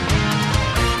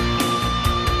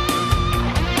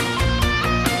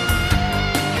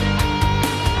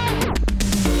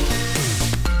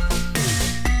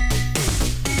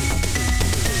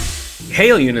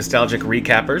Hail, you nostalgic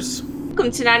recappers. Welcome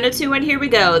to 90210 Here We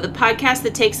Go, the podcast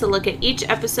that takes a look at each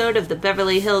episode of the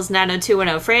Beverly Hills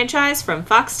 90210 franchise from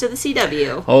Fox to the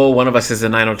CW. Oh, one of us is a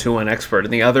 90210 expert,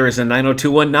 and the other is a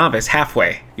 90210 novice.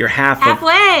 Halfway. You're half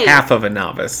of a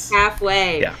novice.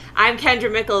 Halfway. Yeah. I'm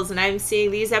Kendra Mickles, and I'm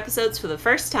seeing these episodes for the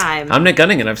first time. I'm Nick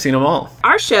Gunning, and I've seen them all.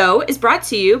 Our show is brought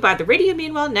to you by the Radio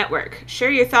Meanwhile Network.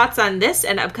 Share your thoughts on this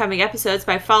and upcoming episodes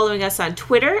by following us on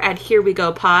Twitter at Here We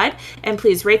Go Pod, and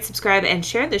please rate, subscribe, and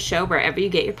share the show wherever you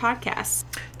get your podcasts.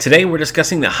 Today we're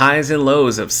discussing the highs and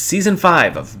lows of Season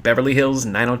 5 of Beverly Hills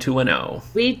 90210.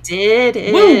 We did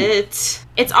it. Woo!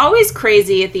 It's always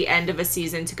crazy at the end of a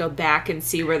season to go back and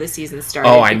see where the season started.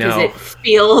 Oh, I know. Because it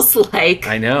feels like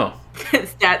I know.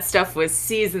 that stuff was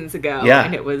seasons ago. Yeah.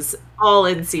 And it was all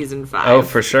in Season 5. Oh,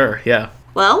 for sure, yeah.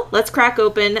 Well, let's crack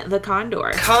open the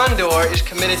Condor. Condor is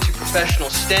committed to professional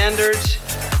standards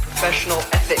and professional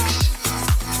ethics.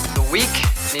 The weak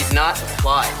need not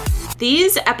apply.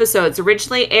 These episodes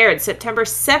originally aired September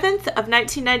 7th of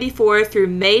 1994 through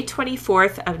May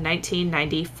 24th of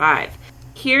 1995.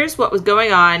 Here's what was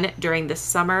going on during the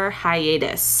summer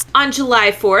hiatus. On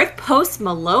July 4th, Post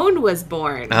Malone was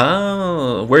born.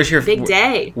 Oh, where's your... Big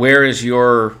day. Where is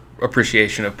your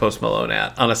appreciation of Post Malone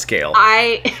at, on a scale?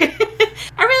 I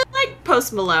really like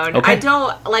Post Malone. Okay.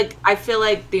 I feel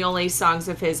like the only songs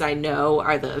of his I know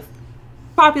are the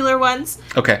popular ones.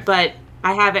 Okay. But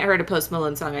I haven't heard a Post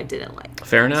Malone song I didn't like.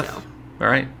 Fair enough. So. All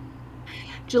right.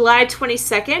 July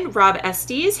 22nd, Rob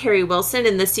Estes, Harry Wilson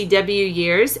in the CW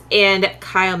years, and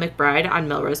Kyle McBride on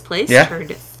Melrose Place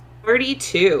turned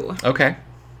 32. Okay.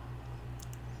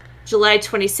 July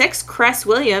 26th, Cress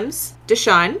Williams,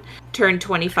 Deshaun, turned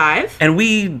 25. And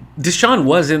Deshaun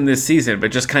was in this season,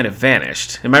 but just kind of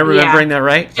vanished. Am I remembering that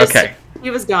right? Okay.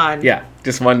 He was gone. Yeah,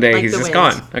 just one day Like he's the just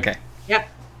wind. gone. Okay. Yep.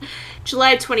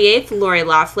 July 28th, Lori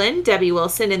Loughlin, Debbie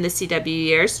Wilson in the CW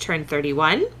years, turned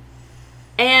 31.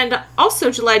 And also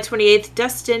July 28th,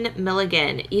 Dustin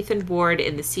Milligan, Ethan Ward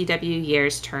in the CW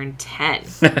years, turned 10.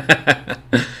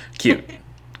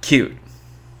 Cute.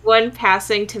 One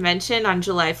passing to mention on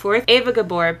July 4th, Ava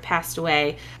Gabor passed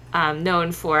away,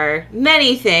 known for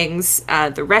many things.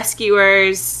 The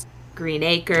Rescuers, Green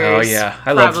Acres. Oh, yeah.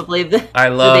 I loved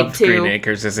loved Green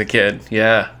Acres as a kid.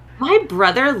 Yeah. My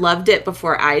brother loved it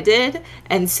before I did,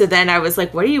 and so then I was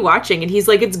like, what are you watching? And he's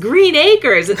like, it's Green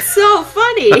Acres. It's so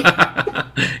funny.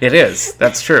 It is.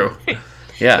 That's true.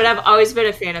 Yeah. But I've always been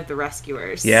a fan of The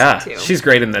Rescuers, yeah, too. She's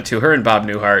great in that, too. Her and Bob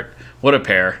Newhart. What a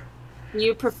pair.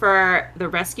 You prefer The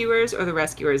Rescuers or The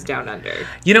Rescuers Down Under?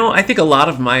 You know, I think a lot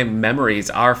of my memories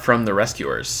are from The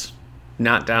Rescuers,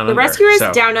 not Down Under. The Rescuers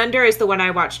Down Under is the one I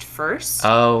watched first.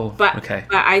 Oh, but, okay.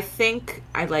 But I think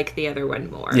I like the other one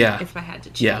more, if I had to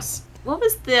choose. Yeah. What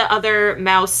was the other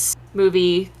mouse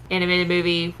animated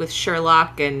movie with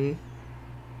Sherlock and...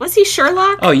 Was he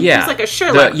Sherlock? Oh, yeah. He was like a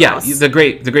Sherlock mouse. the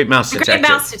great mouse detective. The Great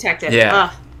Mouse Detective.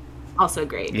 Yeah. Also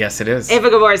great. Yes, it is.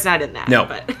 Ava Gabor's not in that. No,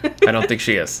 but I don't think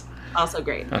she is. Also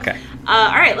great. Okay.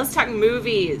 All right, let's talk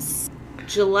movies.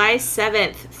 July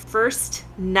 7th, First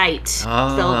Night.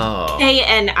 Spelled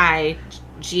Knight.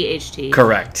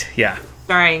 Correct, yeah.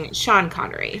 Starring Sean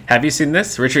Connery. Have you seen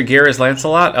this? Richard Gere as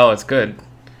Lancelot? Oh, it's good.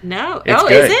 No. It's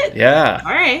good. Is it? Yeah.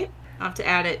 All right. I'll have to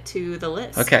add it to the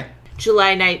list. Okay.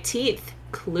 July 19th,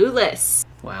 Clueless.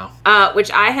 Wow.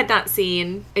 Which I had not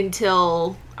seen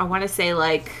until, I want to say,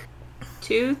 like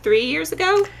 2-3 years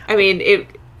ago. I mean,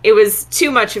 it was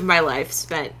too much of my life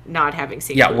spent not having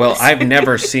seen Clueless. Well, I've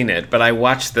never seen it, but I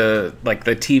watched the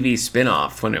TV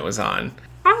spin-off when it was on.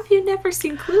 How have you never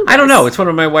seen Clueless? I don't know. It's one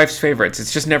of my wife's favorites.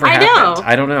 It's just never happened. know.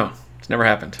 I don't know. It's never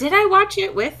happened. Did I watch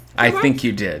it with I think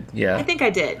you did, yeah. I think I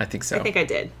did. I think so. I think I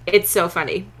did. It's so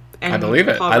funny. And I believe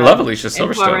it. Paul I Rudd- love Alicia Silverstone.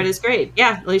 And Paul Rudd is great.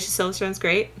 Yeah, Alicia Silverstone's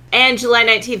great. And July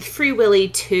 19th, Free Willy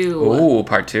 2. Ooh,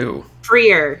 part 2.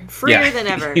 Freer than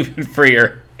ever. Even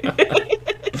freer.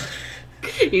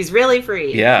 He's really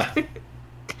free. Yeah.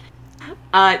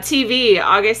 TV,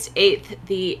 August 8th,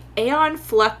 the Aeon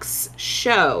Flux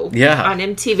show on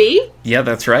MTV. Yeah,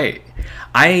 that's right.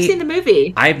 I've seen the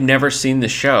movie. I've never seen the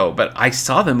show, but I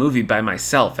saw the movie by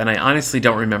myself, and I honestly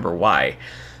don't remember why.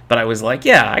 But I was like,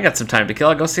 yeah, I got some time to kill.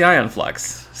 I'll go see Aeon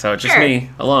Flux. So just me,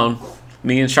 alone.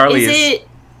 Me and Charlie Is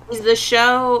the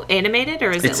show animated,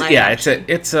 or is it live action?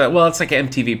 It's like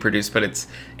MTV produced, but it's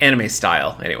anime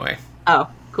style anyway. Oh,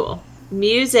 cool.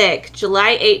 Music.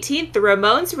 July 18th, the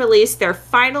Ramones released their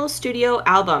final studio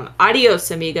album, Adios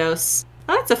Amigos.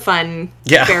 Oh, that's a fun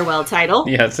farewell title.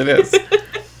 Yes, it is.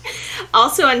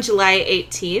 Also on July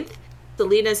 18th,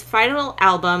 Selena's final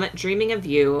album, Dreaming of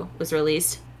You, was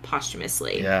released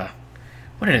posthumously. Yeah.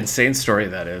 What an insane story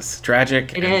that is.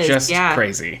 Tragic and just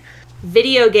crazy.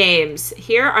 Video games.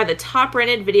 Here are the top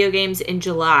rented video games in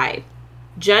July.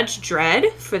 Judge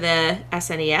Dredd for the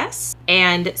SNES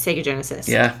and Sega Genesis.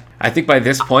 Yeah. I think by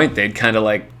this point, they'd kind of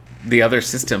like the other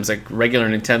systems, like regular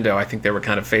Nintendo, I think they were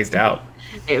kind of phased out.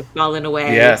 They've fallen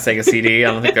away. Yeah, Sega CD,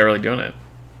 I don't think they're really doing it.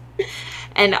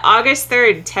 And August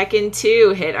 3rd, Tekken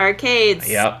 2 hit arcades.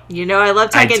 Yep. You know I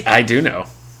love Tekken. I do know.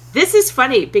 This is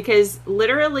funny because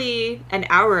literally an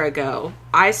hour ago,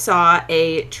 I saw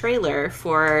a trailer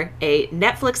for a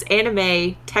Netflix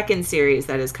anime Tekken series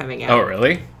that is coming out. Oh,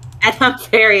 really? And I'm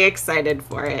very excited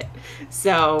for it.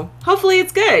 So hopefully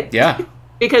it's good. Yeah.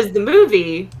 Because the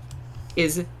movie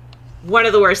is one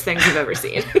of the worst things I've ever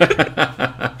seen.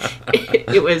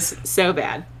 It was so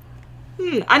bad.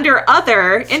 Under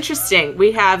other, interesting,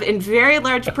 we have in very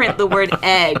large print the word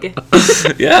egg.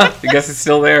 Yeah, I guess it's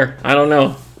still there. I don't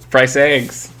know. Price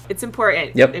eggs. It's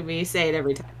important. Yep. And we say it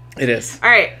every time. It is. All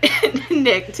right.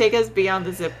 Nick, take us beyond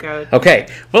the zip code. Okay.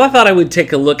 Well, I thought I would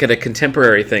take a look at a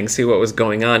contemporary thing, see what was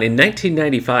going on. In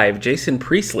 1995, Jason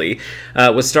Priestley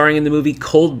was starring in the movie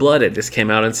Cold Blooded. This came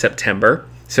out in September.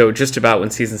 So just about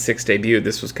when season 6 debuted,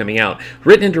 this was coming out.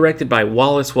 Written and directed by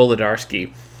Wallace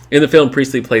Wolodarski. In the film,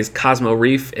 Priestley plays Cosmo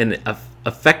Reef, an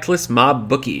affectless mob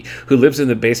bookie who lives in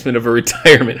the basement of a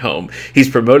retirement home. He's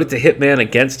promoted to hitman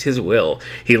against his will.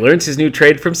 He learns his new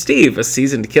trade from Steve, a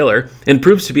seasoned killer, and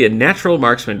proves to be a natural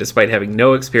marksman despite having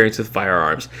no experience with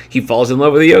firearms. He falls in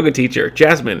love with a yoga teacher,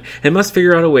 Jasmine, and must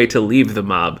figure out a way to leave the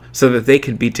mob so that they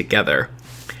can be together.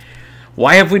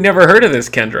 Why have we never heard of this,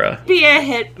 Kendra? Be a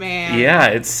hitman. Yeah,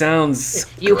 it sounds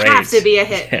You great. have to be a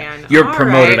hitman. Yeah. You're All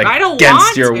promoted right. I don't against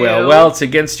want your to. will. Well, it's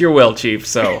against your will, Chief,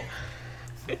 so...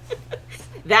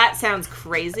 That sounds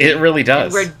crazy. It really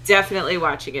does. And we're definitely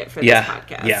watching it for this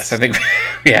podcast. Yes, I think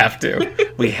we have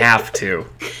to. We have to.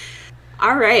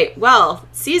 All right. Well,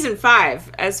 season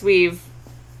 5, as we've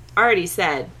already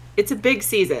said, it's a big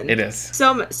season. It is.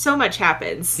 So much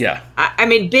happens. Yeah. I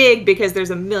mean, big because there's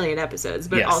a million episodes,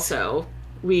 but Yes. also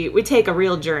we take a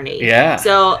real journey. Yeah.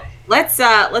 So let's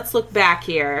look back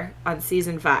here on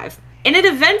season 5. In an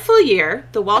eventful year,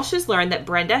 the Walshes learn that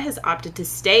Brenda has opted to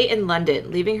stay in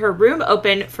London, leaving her room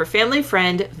open for family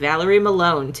friend Valerie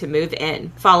Malone to move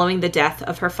in, following the death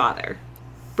of her father.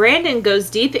 Brandon goes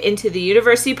deep into the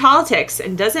university politics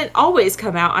and doesn't always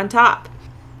come out on top.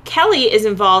 Kelly is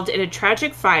involved in a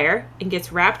tragic fire and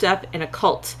gets wrapped up in a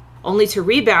cult, only to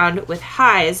rebound with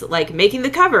highs like making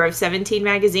the cover of 17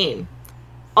 magazine.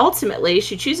 Ultimately,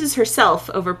 she chooses herself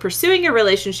over pursuing a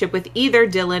relationship with either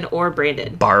Dylan or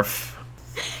Brandon. Barf.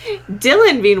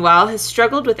 Dylan, meanwhile, has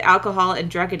struggled with alcohol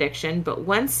and drug addiction, but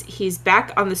once he's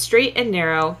back on the straight and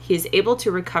narrow, he is able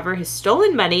to recover his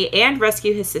stolen money and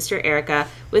rescue his sister Erica,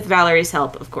 with Valerie's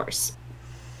help, of course.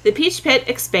 The Peach Pit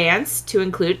expands to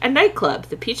include a nightclub,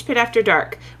 the Peach Pit After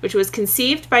Dark, which was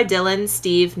conceived by Dylan,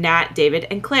 Steve, Nat, David,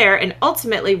 and Claire, and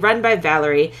ultimately run by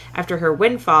Valerie after her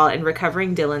windfall in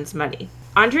recovering Dylan's money.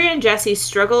 Andrea and Jesse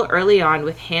struggle early on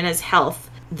with Hannah's health,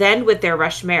 then with their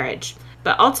rushed marriage.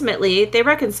 But ultimately, they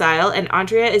reconcile, and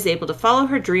Andrea is able to follow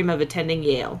her dream of attending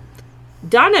Yale.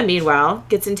 Donna, meanwhile,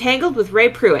 gets entangled with Ray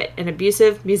Pruitt, an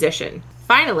abusive musician.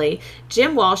 Finally,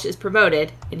 Jim Walsh is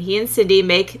promoted, and he and Cindy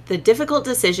make the difficult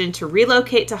decision to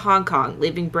relocate to Hong Kong,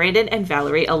 leaving Brandon and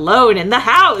Valerie alone in the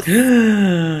house.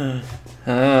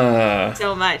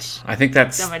 So much. I think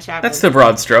that's So much happens. that's the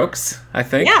broad strokes, I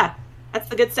think. Yeah, that's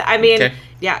the good stuff. I mean, Okay.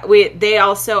 yeah, they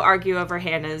also argue over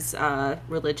Hannah's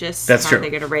religious. That's how true. they're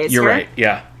going to raise You're her. right.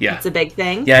 Yeah. It's a big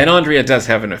thing. Yeah, and Andrea does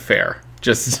have an affair.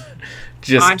 Just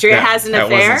Andrea has an that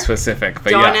affair? wasn't specific,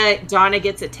 but yeah. Donna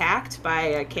gets attacked by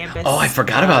a campus. Oh, I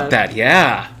forgot about that.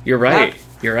 Yeah, you're right. Yep.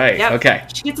 You're right. Yep. Okay.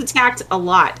 She gets attacked a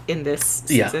lot in this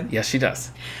Yeah. season. Yes, she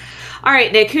does. All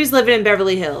right, Nick, who's living in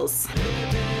Beverly Hills?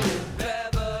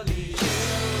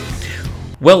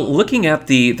 Well, looking at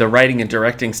the writing and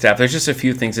directing staff, there's just a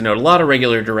few things to note. A lot of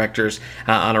regular directors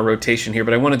on a rotation here,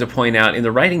 but I wanted to point out in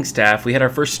the writing staff, we had our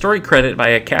first story credit by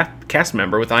a cast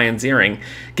member with Ian Ziering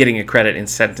getting a credit in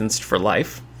Sentenced for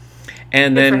Life.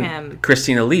 And Good for then him.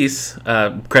 Christine Elise,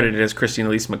 credited as Christine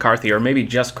Elise McCarthy, or maybe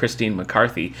just Christine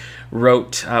McCarthy,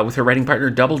 wrote with her writing partner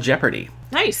Double Jeopardy.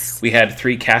 Nice. We had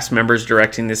 3 cast members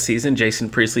directing this season. Jason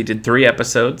Priestley did 3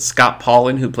 episodes. Scott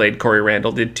Paulin, who played Corey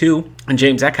Randall, did 2. And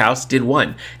James Eckhouse did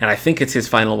 1. And I think it's his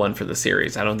final one for the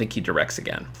series. I don't think he directs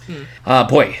again.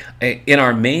 Boy, in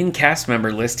our main cast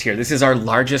member list here, this is our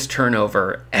largest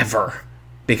turnover ever.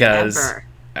 Because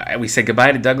we said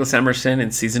goodbye to Douglas Emerson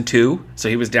in season 2. So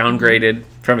he was downgraded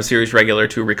from a series regular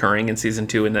to recurring in season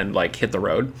 2 and then hit the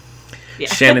road. Yeah.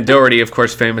 Shannon Doherty, of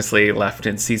course, famously left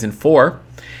in season 4.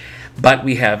 But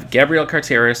we have Gabriel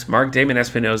Carteris, Mark Damon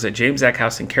Espinosa, James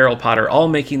Eckhouse, and Carol Potter all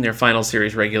making their final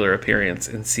series regular appearance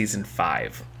in season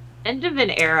 5. End of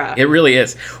an era. It really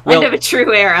is. End of a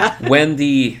true era. when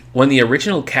the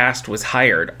original cast was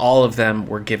hired, all of them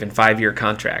were given 5-year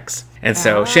contracts. And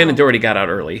so Shannon Doherty got out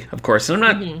early, of course. And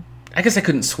I'm not... I guess I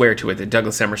couldn't swear to it that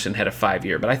Douglas Emerson had a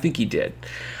 5-year, but I think he did.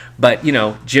 But,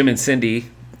 Jim and Cindy,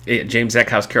 James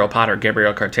Eckhouse, Carol Potter,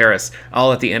 Gabriel Carteris,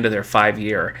 all at the end of their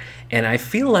 5-year. And I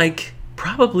feel like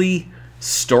probably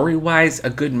story-wise a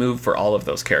good move for all of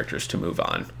those characters to move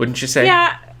on. Wouldn't you say?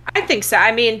 Yeah, I think so.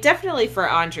 I mean, definitely for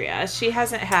Andrea. She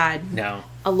hasn't had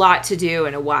a lot to do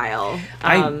in a while.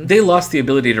 They lost the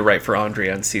ability to write for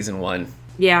Andrea in season 1.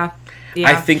 Yeah.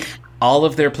 I think all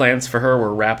of their plans for her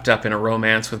were wrapped up in a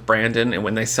romance with Brandon, and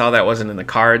when they saw that wasn't in the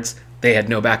cards, they had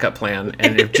no backup plan,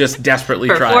 and they've just desperately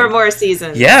for tried. 4 more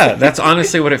seasons. Yeah, that's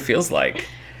honestly what it feels like.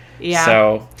 Yeah.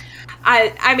 So,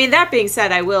 I mean, that being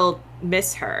said, I will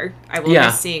miss her. I will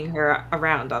miss seeing her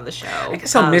around on the show. I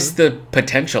guess I'll miss the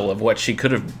potential of what she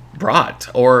could have brought,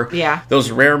 or those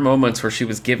rare moments where she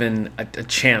was given a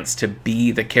chance to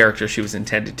be the character she was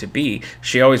intended to be.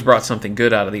 She always brought something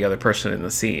good out of the other person in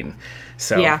the scene.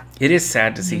 So it is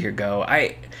sad to see her go.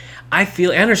 I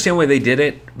understand why they did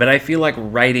it, but I feel like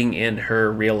writing in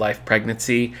her real life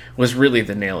pregnancy was really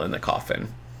the nail in the coffin.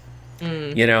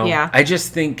 I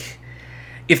just think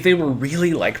if they were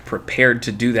really prepared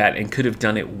to do that and could have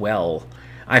done it well,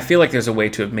 I feel like there's a way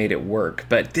to have made it work.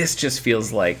 But this just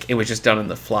feels like it was just done on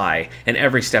the fly, and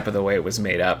every step of the way it was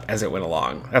made up as it went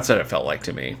along. That's what it felt like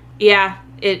to me. Yeah.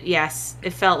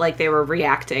 It felt like they were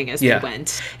reacting as they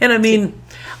went. And I mean,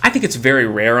 I think it's very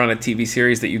rare on a TV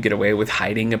series that you get away with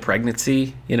hiding a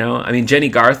pregnancy, I mean, Jenny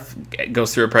Garth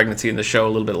goes through a pregnancy in the show a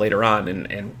little bit later on,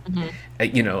 and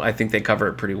I think they cover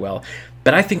it pretty well.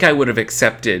 But I think I would have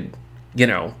accepted,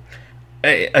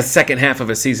 a second half of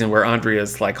a season where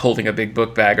Andrea's holding a big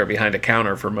book bag or behind a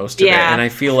counter for most of it. And I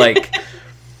feel like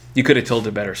you could have told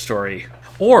a better story.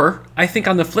 Or, I think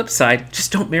on the flip side,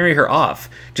 just don't marry her off.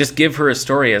 Just give her a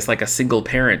story as a single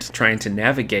parent trying to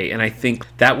navigate. And I think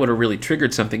that would have really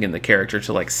triggered something in the character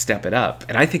to step it up.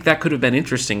 And I think that could have been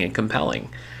interesting and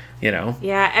compelling,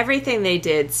 Yeah, everything they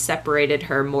did separated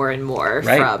her more and more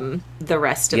from the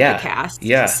rest of the cast.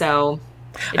 Yeah. So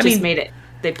it made it,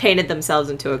 they painted themselves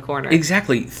into a corner.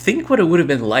 Exactly. Think what it would have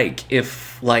been like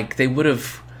if they would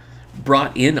have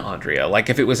brought in Andrea.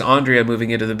 If it was Andrea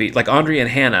moving into the beach, Andrea and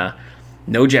Hannah,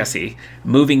 no Jesse,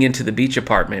 moving into the beach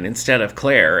apartment instead of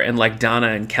Claire, and Donna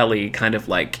and Kelly kind of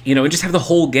and just have the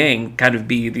whole gang kind of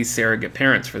be these surrogate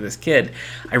parents for this kid.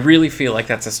 I really feel like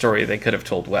that's a story they could have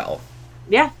told well.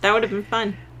 Yeah, that would have been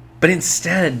fun. But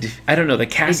instead, I don't know, the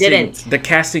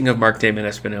casting of Mark Damon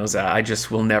Espinosa, I just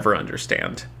will never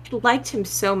understand. I liked him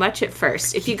so much at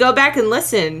first. If you go back and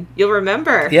listen, you'll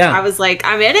remember. Yeah. I was like,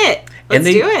 I'm in it. Let's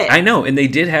do it. I know, and they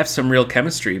did have some real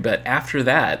chemistry, but after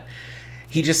that,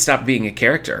 he just stopped being a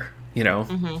character,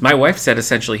 My wife said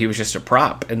essentially he was just a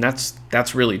prop, and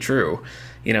that's really true.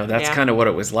 That's kind of what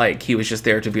it was like. He was just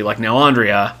there to be now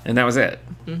Andrea, and that was it.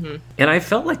 Mm-hmm. And I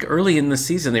felt like early in the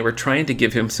season they were trying to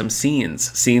give him some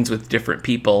scenes with different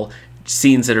people,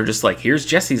 scenes that are just here's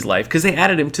Jesse's life, because they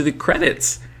added him to the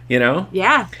credits,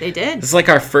 Yeah, they did. It's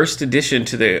our first addition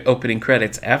to the opening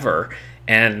credits ever,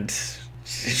 and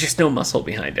there's just no muscle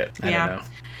behind it. I don't know.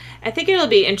 I think it'll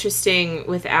be interesting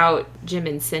without Jim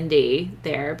and Cindy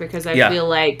there, because I feel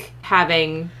like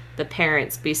having the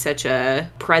parents be such a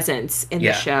presence in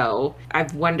the show, I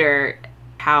wonder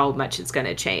how much it's going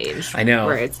to change. I know.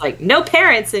 Where it's no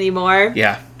parents anymore.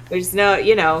 Yeah. There's no,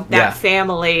 that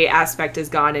family aspect is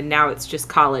gone, and now it's just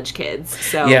college kids.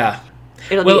 So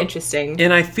it'll be interesting.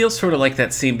 And I feel sort of like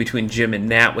that scene between Jim and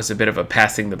Nat was a bit of a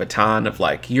passing the baton of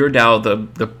you're now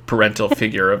the parental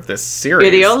figure of this series.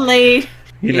 You're the only...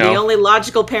 You're the only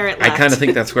logical parent left. I kind of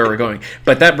think that's where we're going.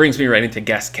 But that brings me right into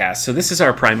guest cast. So this is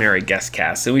our primary guest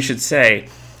cast. And we should say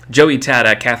Joey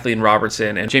Tata, Kathleen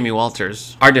Robertson, and Jamie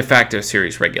Walters are de facto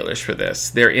series regulars for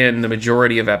this. They're in the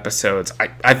majority of episodes.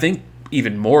 I think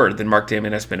even more than Mark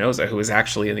Damon Espinosa, who is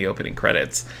actually in the opening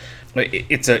credits.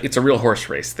 It's a real horse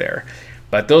race there.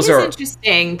 But those are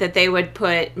interesting that they would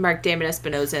put Mark Damon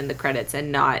Espinosa in the credits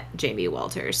and not Jamie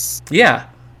Walters. Yeah,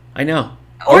 I know.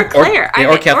 Or Claire.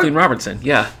 Or Kathleen Robertson,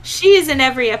 yeah. She is in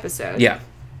every episode. Yeah.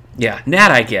 Nat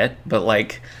I get, but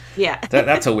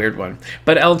that's a weird one.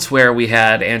 But elsewhere we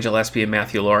had Angela Espy and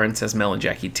Matthew Lawrence as Mel and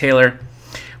Jackie Taylor.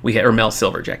 Mel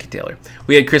Silver, Jackie Taylor.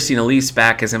 We had Christine Elise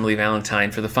back as Emily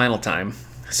Valentine for the final time.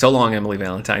 So long, Emily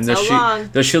Valentine.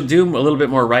 Though she'll do a little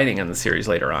bit more writing on the series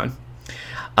later on.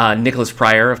 Nicholas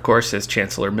Pryor, of course, as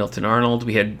Chancellor Milton Arnold.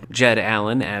 We had Jed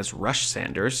Allen as Rush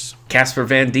Sanders. Casper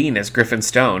Van Dien as Griffin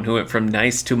Stone, who went from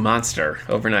nice to monster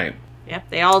overnight. Yep,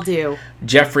 they all do.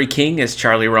 Jeffrey King as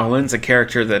Charlie Rollins, a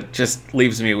character that just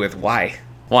leaves me with why?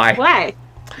 Why?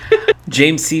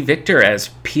 James C. Victor as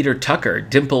Peter Tucker,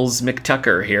 Dimples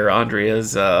McTucker here,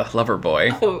 Andrea's lover boy.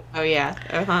 Oh yeah.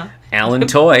 Uh-huh. Alan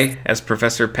Toy as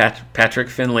Professor Patrick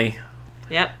Finley.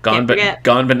 Yep. Gone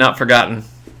but not forgotten.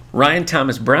 Ryan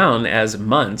Thomas Brown as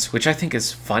Muntz, which I think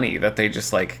is funny that they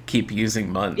just like keep using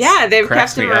Muntz. Yeah, they've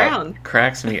kept him around.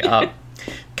 Cracks me up.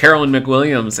 Carolyn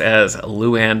McWilliams as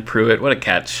Luann Pruitt. What a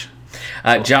catch.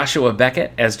 Joshua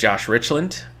Beckett as Josh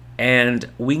Richland. And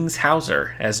Wings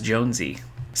Hauser as Jonesy.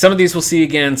 Some of these we'll see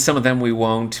again, some of them we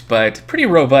won't, but pretty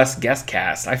robust guest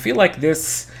cast. I feel like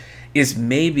this is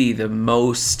maybe the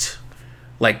most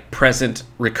like present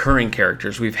recurring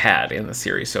characters we've had in the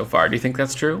series so far. Do you think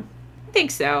that's true? I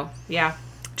think so, yeah.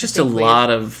 Just a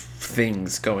lot of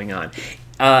things going on.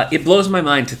 It blows my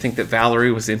mind to think that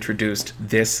Valerie was introduced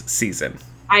this season.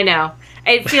 I know.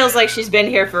 It feels like she's been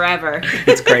here forever.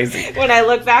 It's crazy. When I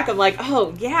look back, I'm like,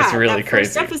 oh, yeah. It's really that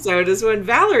first crazy. Episode is when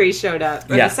Valerie showed up.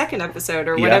 Or the second episode,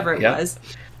 or whatever it was.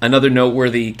 Another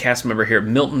noteworthy cast member here,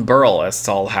 Milton Berle as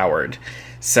Saul Howard.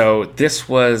 So this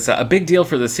was a big deal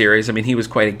for the series. I mean, he was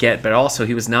quite a get, but also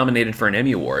he was nominated for an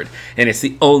Emmy Award. And it's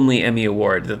the only Emmy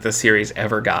Award that the series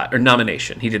ever got. Or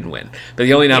nomination. He didn't win. But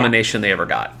the only nomination they ever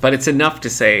got. But it's enough to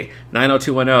say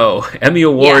 90210, Emmy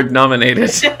Award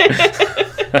nominated.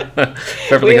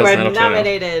 We were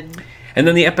nominated. And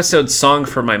then the episode Song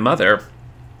for My Mother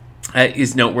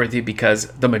is noteworthy because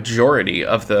the majority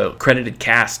of the credited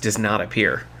cast does not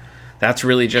appear. That's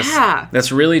really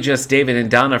just David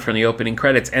and Donna from the opening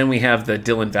credits, and we have the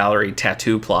Dylan Valerie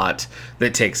tattoo plot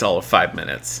that takes all of 5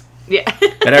 minutes. Yeah.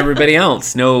 But everybody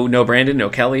else, no Brandon, no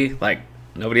Kelly, like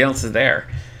nobody else is there.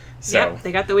 So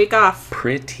they got the week off.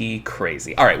 Pretty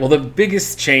crazy. All right, well, the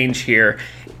biggest change here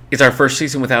is our first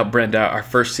season without Brenda, our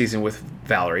first season with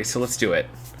Valerie. So let's do it.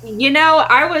 You know,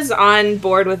 I was on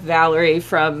board with Valerie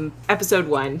from episode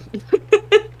 1.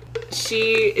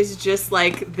 She is just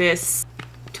like this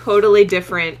totally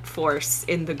different force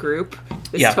in the group.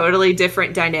 This totally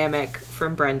different dynamic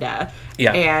from Brenda.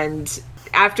 Yeah. And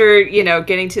after,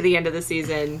 getting to the end of the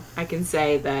season, I can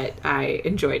say that I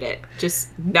enjoyed it. Just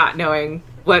not knowing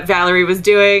what Valerie was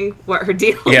doing, what her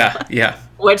deal was,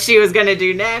 what she was going to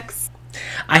do next.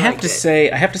 I have to say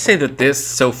that this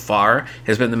so far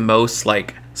has been the most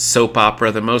like soap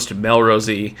opera, the most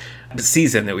Melrose-y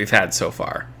season that we've had so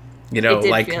far.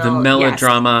 Like the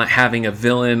melodrama, having a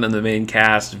villain in the main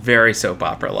cast, very soap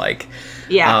opera like.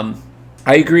 Yeah.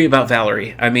 I agree about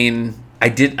Valerie. I mean, I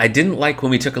didn't like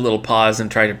when we took a little pause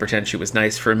and tried to pretend she was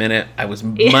nice for a minute. I was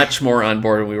much more on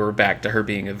board when we were back to her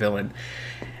being a villain.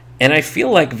 And I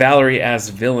feel like Valerie as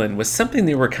villain was something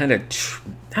they were kind of,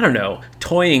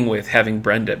 toying with having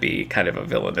Brenda be kind of a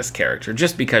villainous character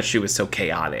just because she was so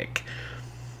chaotic.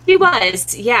 She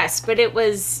was, yes, but it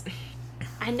was...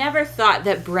 I never thought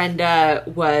that Brenda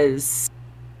was,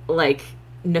 like,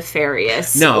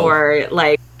 nefarious. No. Or,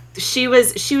 like, she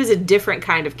was a different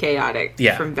kind of chaotic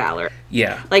from Valerie.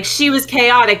 Yeah. Like, she was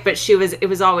chaotic, but it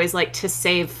was always, like, to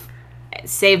save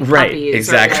right, puppies.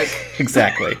 Exactly. Or, like,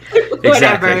 exactly.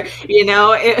 Whatever.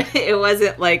 Exactly. It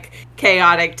wasn't, like,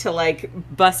 chaotic to, like,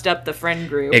 bust up the friend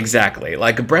group. Exactly.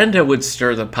 Like, Brenda would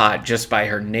stir the pot just by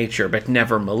her nature, but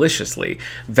never maliciously.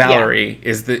 Valerie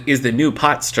is the new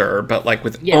pot stirrer, but, like,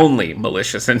 with only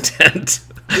malicious intent.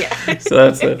 Yeah.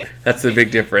 So that's the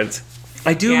big difference.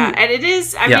 I do... Yeah, and it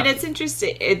is... I mean, it's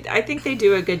interesting. I think they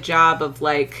do a good job of,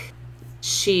 like,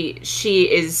 she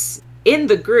is in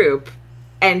the group...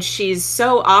 And she's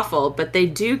so awful, but they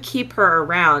do keep her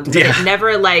around. But I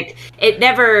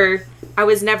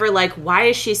was never like, why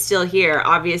is she still here?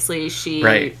 Obviously,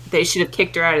 they should have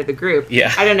kicked her out of the group.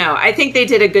 Yeah. I don't know. I think they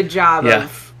did a good job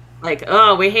of, like,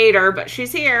 oh, we hate her, but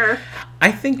she's here.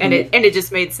 I think... And it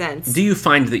just made sense. Do you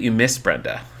find that you miss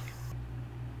Brenda?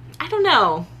 I don't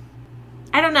know.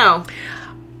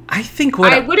 I think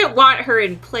I wouldn't want her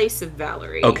in place of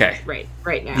Valerie. Okay.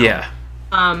 Right now. Yeah.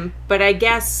 But I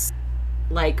guess...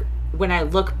 like when I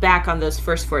look back on those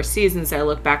first 4 seasons, I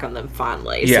look back on them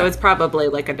fondly. Yeah. So it's probably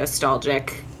like a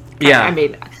nostalgic. Yeah. I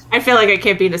mean, I feel like I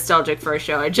can't be nostalgic for a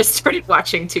show I just started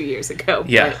watching 2 years ago.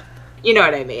 Yeah. But you know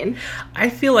what I mean? I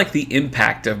feel like the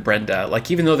impact of Brenda,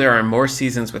 like even though there are more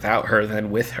seasons without her than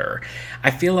with her,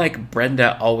 I feel like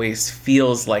Brenda always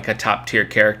feels like a top tier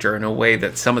character in a way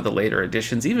that some of the later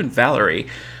editions, even Valerie,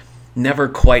 never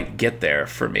quite get there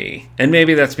for me. And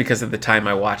maybe that's because of the time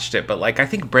I watched it, but like I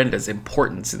think Brenda's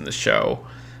importance in the show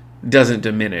doesn't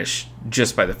diminish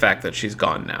just by the fact that she's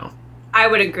gone now. I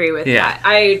would agree with Yeah.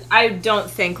 that. I don't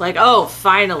think like, oh,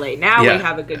 finally, now Yeah. we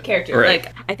have a good character. Right.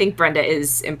 Like, I think Brenda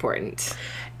is important.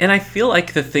 And I feel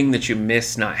like the thing that you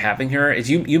miss not having her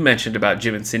is you mentioned about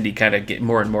Jim and Cindy kind of get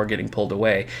more and more getting pulled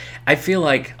away. I feel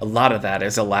like a lot of that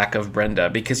is a lack of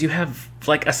Brenda, because you have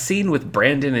like a scene with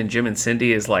Brandon and Jim and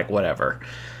Cindy is like whatever,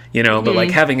 but like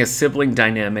having a sibling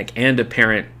dynamic and a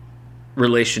parent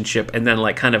relationship and then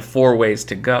like kind of 4 ways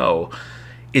to go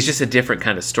is just a different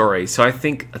kind of story. So I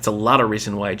think that's a lot of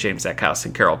reason why James Eckhouse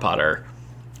and Carol Potter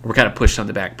were kind of pushed on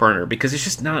the back burner, because it's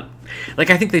just not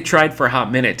like, I think they tried for a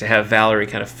hot minute to have Valerie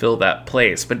kind of fill that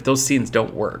place, but those scenes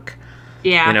don't work.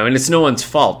 Yeah. And it's no one's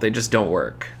fault. They just don't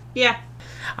work. Yeah.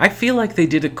 I feel like they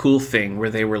did a cool thing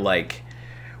where they were like,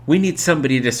 we need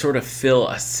somebody to sort of fill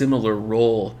a similar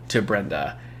role to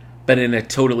Brenda, but in a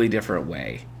totally different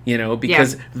way.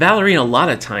 Because Valerie a lot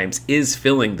of times is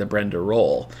filling the Brenda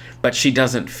role, but she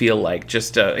doesn't feel like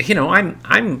just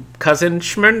I'm cousin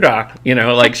Schmenda,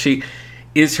 like she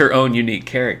is her own unique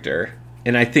character.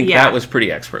 And I think that was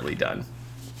pretty expertly done.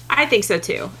 I think so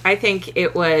too. I think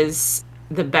it was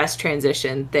the best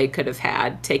transition they could have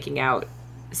had, taking out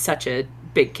such a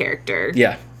big character.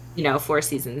 Yeah. 4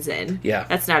 seasons in. Yeah.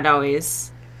 It's not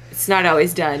always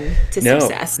done to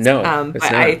success. No, but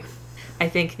it's not. I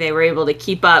think they were able to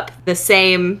keep up the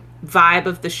same vibe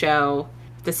of the show,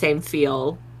 the same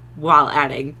feel, while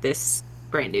adding this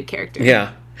brand new character.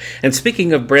 Yeah. And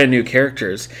speaking of brand new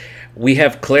characters, we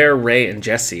have Claire, Ray, and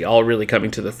Jesse all really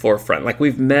coming to the forefront. Like,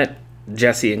 we've met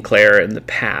Jesse and Claire in the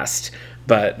past,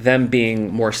 but them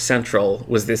being more central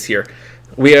was this year.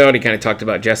 We already kind of talked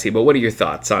about Jesse, but what are your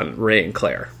thoughts on Ray and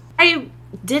Claire? I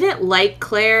didn't like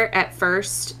Claire at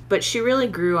first, but she really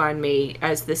grew on me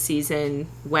as the season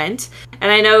went.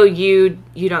 And I know you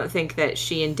don't think that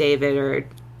she and David are,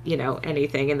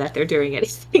 anything, and that they're doing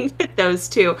anything with those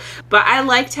two. But I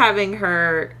liked having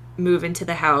her move into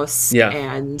the house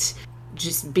and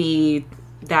just be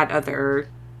that other,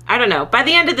 I don't know. By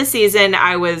the end of the season,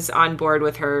 I was on board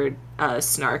with her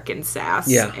snark and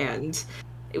sass. Yeah. And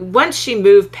once she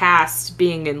moved past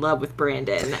being in love with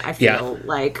Brandon, I feel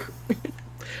like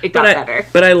it got better.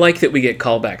 But I like that we get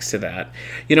callbacks to that.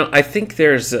 I think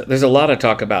there's a lot of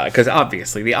talk about it, because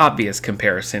obviously the obvious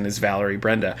comparison is Valerie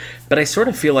Brenda. But I sort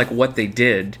of feel like what they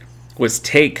did was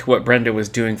take what Brenda was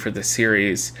doing for the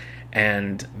series,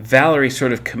 and Valerie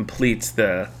sort of completes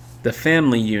the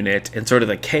family unit and sort of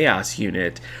the chaos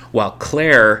unit, while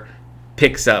Claire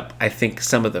picks up, I think,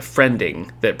 some of the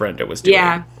friending that Brenda was doing.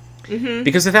 Yeah. Mm-hmm.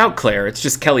 Because without Claire, it's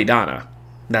just Kelly Donna.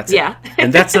 That's it. Yeah.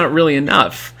 And that's not really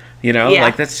enough.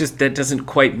 Like, that doesn't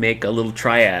quite make a little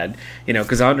triad,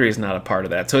 because Andre is not a part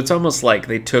of that. So it's almost like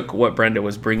they took what Brenda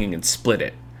was bringing and split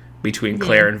it between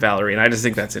Claire and Valerie. And I just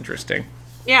think that's interesting.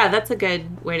 Yeah, that's a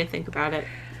good way to think about it.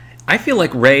 I feel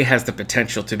like Ray has the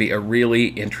potential to be a really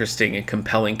interesting and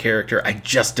compelling character. I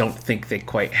just don't think they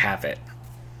quite have it.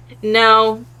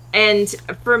 No. And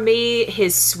for me,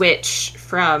 his switch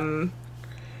from,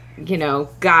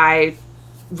 guy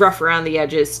rough around the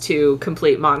edges to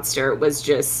complete monster was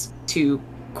just too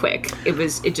quick.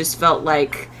 It just felt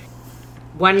like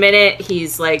 1 minute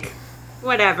he's like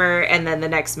whatever, and then the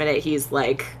next minute he's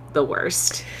like the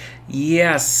worst.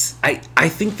 Yes, I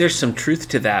think there's some truth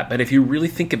to that, but if you really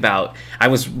think about, I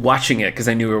was watching it because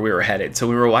I knew where we were headed, so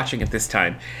we were watching it this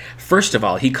time. First of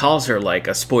all, he calls her like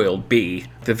a spoiled bee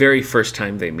the very first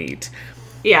time they meet.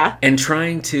 Yeah. And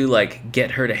trying to like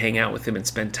get her to hang out with him and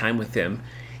spend time with him.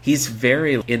 He's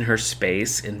very in her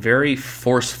space and very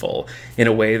forceful in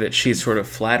a way that she's sort of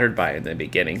flattered by in the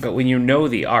beginning. But when you know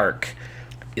the arc,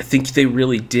 I think they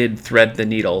really did thread the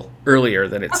needle earlier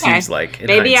than it seems like.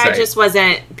 Maybe hindsight. I just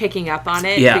wasn't picking up on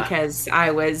it because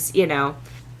I was,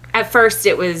 at first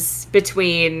it was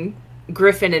between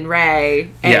Griffin and Ray,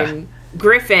 and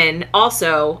Griffin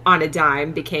also on a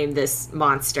dime became this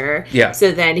monster. Yeah.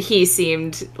 So then he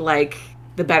seemed like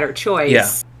the better choice. Yeah.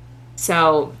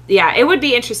 So, it would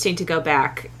be interesting to go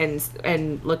back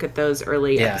and look at those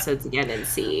early episodes again and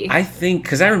see. I think,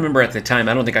 because I remember at the time,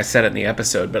 I don't think I said it in the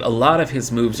episode, but a lot of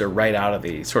his moves are right out of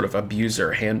the sort of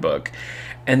abuser handbook.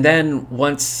 And then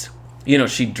once,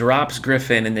 she drops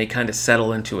Griffin and they kind of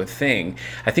settle into a thing,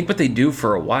 I think what they do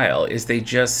for a while is they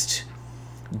just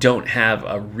don't have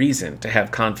a reason to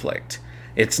have conflict.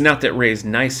 It's not that Ray's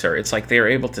nicer. It's like they are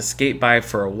able to skate by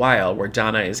for a while where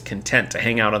Donna is content to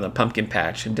hang out on the pumpkin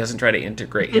patch and doesn't try to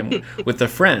integrate him with the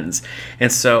friends. And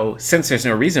so, since there's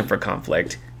no reason for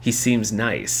conflict, he seems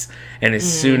nice. And as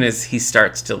soon as he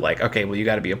starts to like, okay, well, you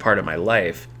got to be a part of my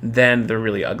life, then the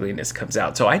really ugliness comes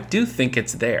out. So I do think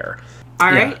it's there.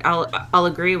 All right. I'll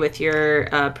agree with your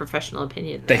professional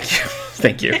opinion there.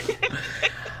 Thank you.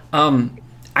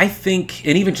 I think,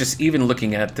 and even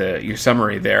looking at your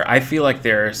summary there, I feel like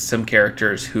there are some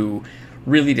characters who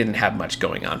really didn't have much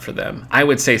going on for them. I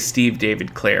would say Steve,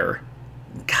 David, Claire,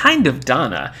 kind of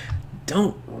Donna,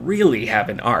 don't really have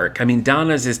an arc. I mean,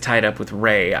 Donna's is tied up with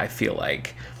Ray, I feel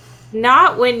like.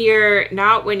 Not when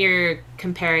you're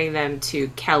comparing them to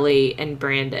Kelly and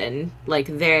Brandon. Like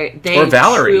they or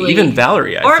Valerie, truly, even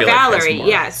Valerie. I or feel Valerie, like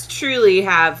yes, truly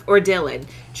have, or Dylan,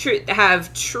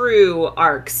 have true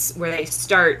arcs where they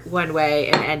start one way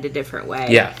and end a different way.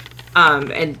 Yeah.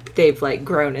 And they've like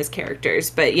grown as characters.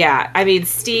 But yeah, I mean,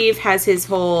 Steve has his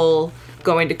whole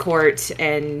going to court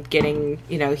and getting,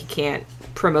 he can't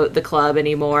promote the club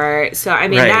anymore. So I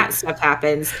mean, that stuff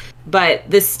happens. But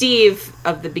the Steve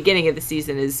of the beginning of the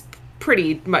season is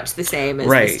pretty much the same as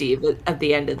the Steve at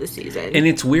the end of the season. And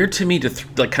it's weird to me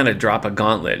to kind of drop a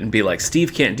gauntlet and be like,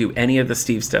 Steve can't do any of the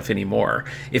Steve stuff anymore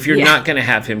if you're not going to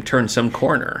have him turn some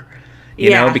corner, you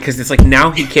know, because it's like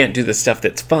now he can't do the stuff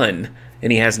that's fun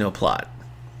and he has no plot,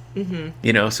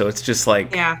 so it's just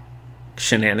like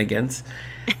shenanigans.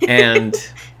 And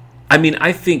I mean,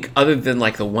 I think other than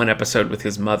like the one episode with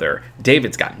his mother,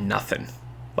 David's got nothing.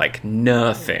 Like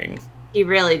nothing. He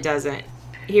really doesn't.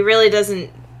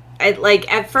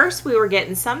 At first we were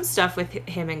getting some stuff with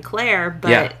him and Claire,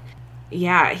 but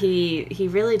he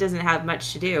really doesn't have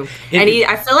much to do. And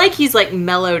I feel like he's like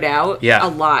mellowed out a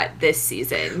lot this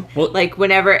season. Well, like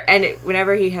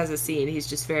whenever he has a scene, he's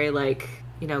just very like,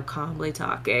 calmly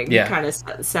talking kind of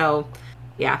stuff. So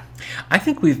yeah. I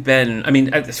think we've been,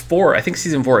 I think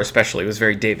season 4 especially was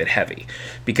very David heavy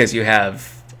because you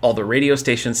have all the radio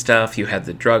station stuff, you had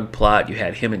the drug plot, you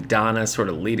had him and Donna sort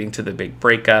of leading to the big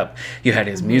breakup, you had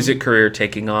his music career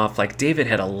taking off. Like David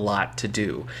had a lot to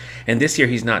do. And this year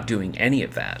he's not doing any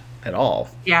of that at all.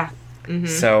 Yeah.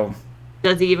 So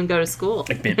does he even go to school?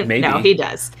 Maybe. No, he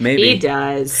does. Maybe. He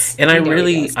does. And I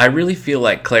really feel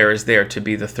like Claire is there to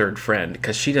be the third friend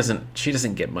because she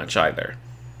doesn't get much either.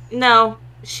 No.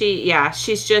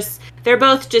 She's just, they're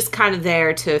both just kind of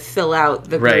there to fill out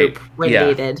the group when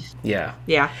needed. Yeah.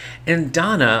 Yeah. And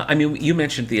Donna, I mean, you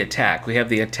mentioned the attack. We have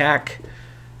the attack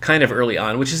kind of early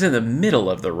on, which is in the middle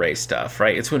of the Ray stuff,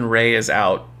 right? It's when Ray is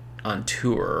out on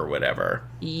tour or whatever.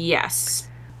 Yes.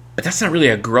 But that's not really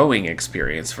a growing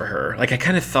experience for her. Like, I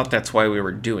kind of thought that's why we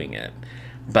were doing it.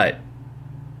 But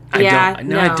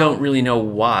I don't really know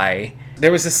why.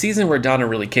 There was a season where Donna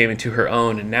really came into her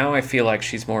own, and now I feel like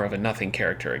she's more of a nothing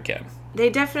character again.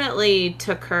 They definitely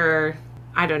took her,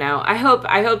 I don't know. I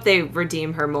hope they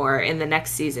redeem her more in the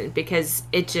next season because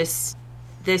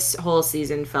this whole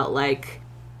season felt like,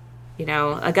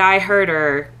 a guy hurt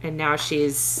her and now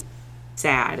she's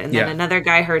sad. And then another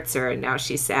guy hurts her and now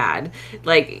she's sad.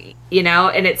 Like,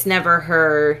 and it's never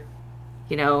her,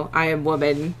 I am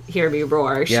woman, hear me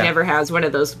roar. She never has one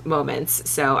of those moments.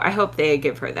 So I hope they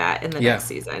give her that in the next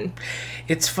season.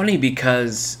 It's funny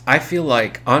because I feel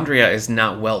like Andrea is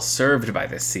not well served by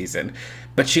this season,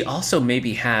 but she also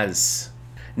maybe has,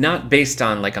 not based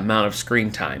on like amount of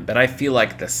screen time, but I feel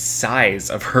like the size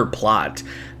of her plot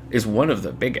is one of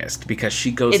the biggest because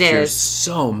she goes through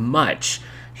so much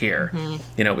here,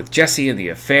 with Jesse and the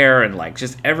affair and like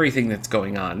just everything that's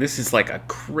going on. This is like a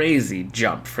crazy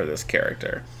jump for this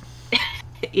character.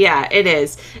 Yeah, it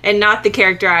is. And not the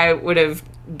character I would have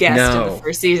guessed in the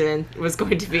first season was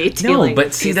going to be dealing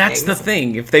with see, that's the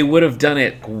thing. If they would have done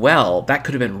it well, that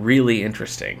could have been really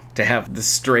interesting to have the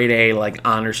straight A, like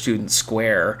honor student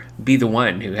Square be the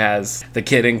one who has the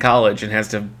kid in college and has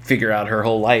to figure out her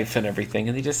whole life and everything.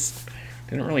 And they just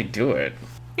didn't really do it.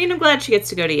 And I'm glad she gets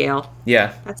to go to Yale.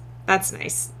 Yeah. That's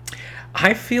nice.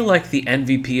 I feel like the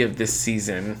MVP of this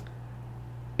season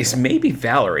is maybe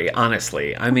Valerie,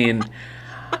 honestly. I mean,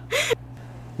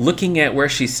 looking at where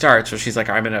she starts, where she's like,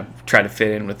 I'm going to try to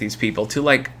fit in with these people, to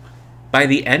like, by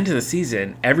the end of the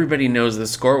season, everybody knows the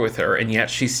score with her, and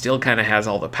yet she still kind of has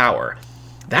all the power.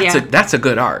 That's a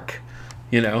good arc,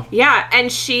 Yeah,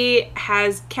 and she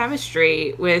has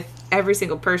chemistry with every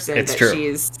single person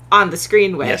she's on the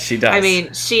screen with. Yes, she does. I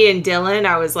mean, she and Dylan,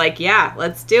 I was like, yeah,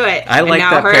 let's do it. I like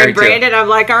that. And now her and Brandon, I'm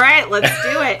like, all right, let's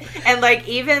do it. And like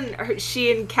even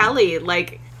she and Kelly,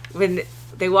 like when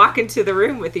they walk into the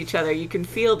room with each other, you can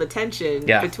feel the tension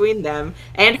between them.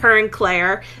 And her and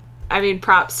Claire. I mean,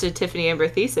 props to Tiffany Amber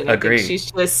Thiessen. Agreed.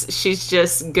 She's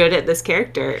just good at this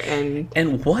character,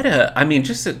 and what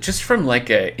just from like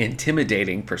a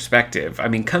intimidating perspective. I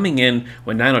mean, coming in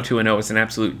when 90210 was an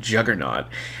absolute juggernaut,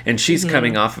 and she's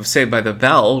coming off of Saved by the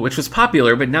Bell, which was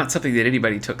popular but not something that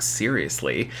anybody took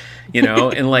seriously,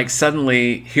 and like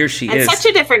suddenly here she is, such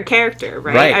a different character,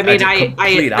 right? I mean,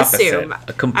 I assume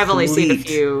I've only seen a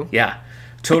few. Yeah,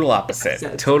 total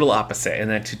opposite, total opposite, and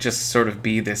then to just sort of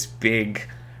be this big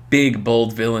big,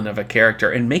 bold villain of a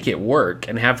character and make it work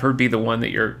and have her be the one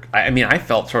that I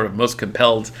felt sort of most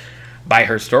compelled by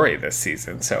her story this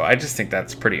season. So I just think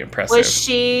that's pretty impressive.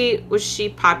 Was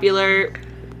she popular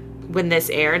when this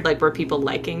aired? Like, were people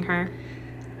liking her?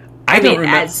 I don't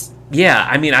remember. Yeah,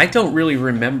 I mean, I don't really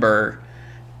remember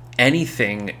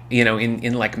anything,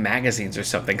 in like magazines or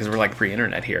something, because we're like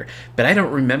pre-internet here. But I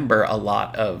don't remember a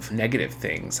lot of negative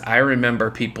things. I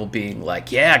remember people being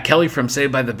like, yeah, Kelly from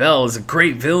Saved by the Bell is a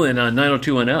great villain on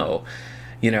 90210.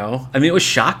 I mean, it was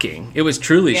shocking. It was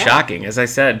truly shocking. As I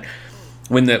said,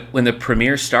 when the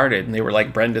premiere started and they were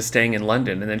like, Brenda's staying in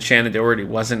London, and then Shannon Doherty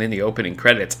wasn't in the opening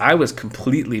credits, I was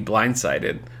completely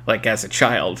blindsided. Like, as a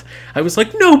child, I was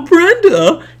like, no,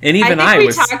 Brenda, and even I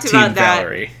was Team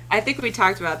Valerie. I think we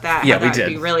talked about that. Yeah, how that we did.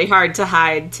 would be really hard to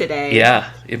hide today.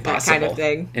 Yeah, impossible. That kind of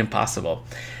thing. Impossible.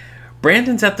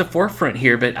 Brandon's at the forefront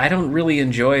here, but I don't really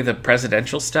enjoy the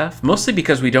presidential stuff, mostly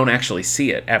because we don't actually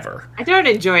see it ever. I don't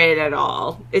enjoy it at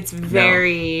all. It's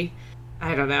very...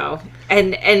 I don't know.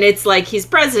 And it's like he's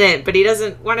president, but he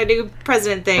doesn't want to do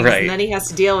president things. Right. And then he has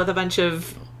to deal with a bunch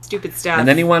of stupid stuff. And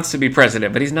then he wants to be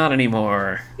president, but he's not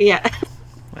anymore. Yeah.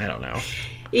 I don't know.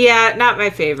 Yeah, not my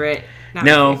favorite.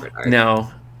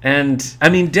 No. And, I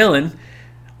mean, Dylan,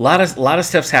 a lot of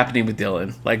stuff's happening with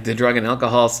Dylan. Like the drug and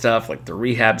alcohol stuff, like the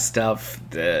rehab stuff,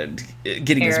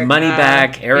 getting his money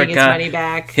back,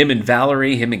 Erica, him and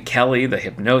Valerie, him and Kelly, the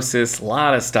hypnosis, a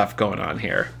lot of stuff going on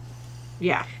here.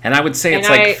 Yeah. And I would say it's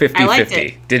like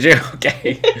 50-50. Did you?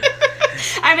 Okay.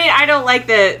 I mean, I don't like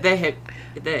the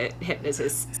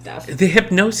hypnosis stuff. The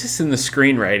hypnosis and the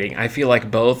screenwriting, I feel like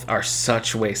both are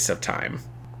such wastes of time.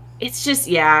 It's just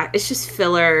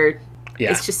filler.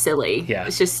 Yeah. It's just silly. Yeah.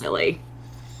 It's just silly.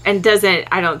 And doesn't,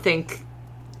 I don't think,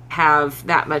 have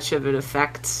that much of an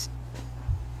effect.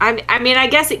 I mean, I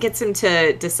guess it gets him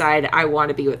to decide, I want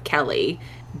to be with Kelly,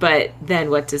 but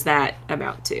then what does that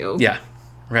amount to? Yeah.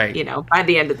 Right. By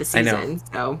the end of the season.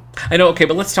 I know. Okay,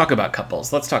 but let's talk about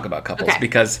couples. Okay.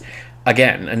 Because,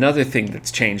 again, another thing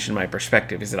that's changed in my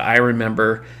perspective is that I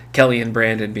remember Kelly and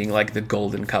Brandon being like the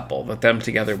golden couple. That them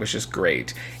together was just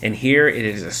great. And here it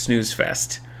is a snooze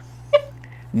fest.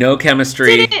 No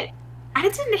chemistry. I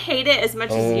didn't hate it as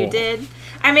much as you did.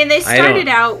 I mean, they started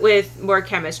out with more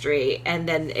chemistry, and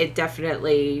then it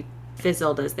definitely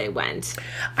fizzled as they went.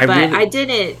 I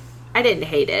didn't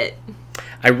hate it.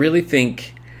 I really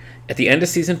think at the end of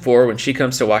season 4, when she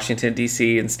comes to Washington,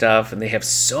 D.C. and stuff, and they have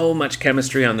so much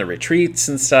chemistry on the retreats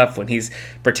and stuff, when she's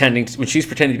pretending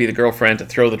to be the girlfriend to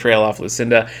throw the trail off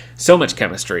Lucinda, so much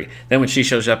chemistry. Then when she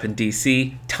shows up in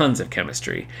D.C., tons of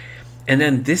chemistry. And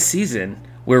then this season,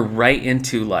 we're right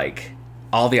into, like,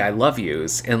 all the I love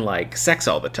yous and, like, sex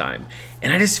all the time.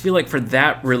 And I just feel like for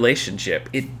that relationship,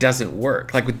 it doesn't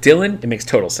work. Like, with Dylan, it makes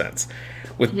total sense.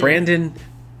 With Brandon,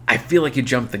 I feel like you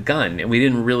jumped the gun, and we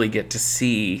didn't really get to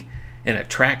see an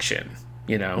attraction,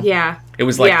 Yeah. It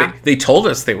was like they told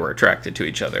us they were attracted to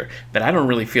each other, but I don't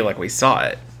really feel like we saw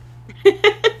it.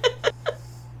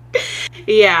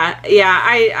 Yeah,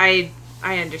 I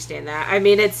understand that. I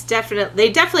mean, they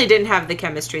definitely didn't have the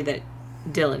chemistry that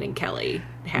Dylan and Kelly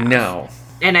have. No.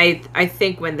 And I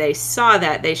think when they saw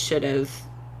that, they should have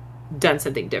done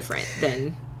something different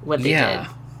than what they did.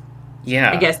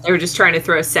 Yeah. I guess they were just trying to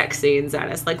throw sex scenes at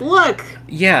us. Like, look.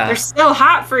 Yeah. They're so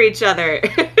hot for each other.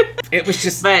 It was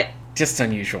just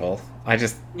unusual. I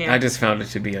just found it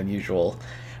to be unusual.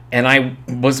 And I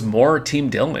was more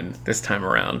Team Dylan this time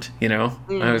around,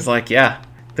 I was like, yeah,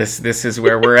 this is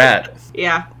where we're at.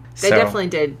 Yeah. They definitely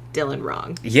did Dylan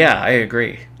wrong. Yeah, I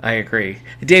agree.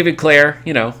 David, Claire,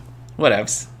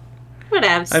 whatevs.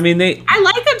 I mean, I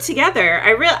like them together.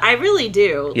 I really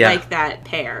do Yeah. like that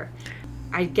pair.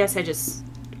 I guess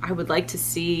I would like to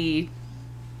see...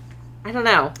 I don't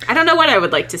know. I don't know what I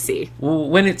would like to see. Well,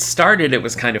 when it started, it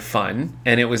was kind of fun.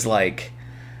 And it was like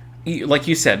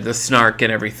you said, the snark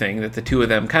and everything, that the two of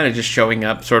them kind of just showing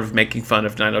up, sort of making fun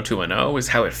of 90210 was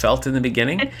how it felt in the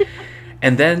beginning.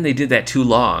 And then they did that too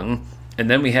long. And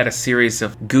then we had a series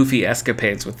of goofy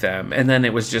escapades with them. And then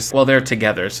it was just, well, they're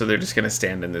together, so they're just going to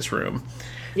stand in this room.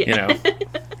 Yeah. I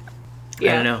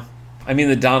don't know. I mean,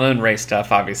 the Donna and Ray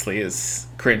stuff obviously is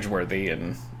cringeworthy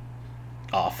and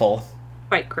awful.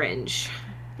 Quite cringe.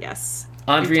 Yes.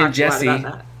 Andre and Jesse,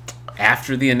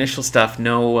 after the initial stuff,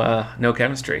 no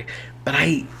chemistry. But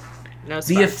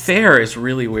the affair is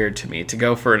really weird to me, to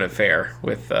go for an affair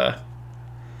with...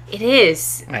 It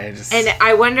is. And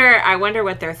I wonder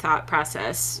what their thought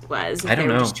process was. I don't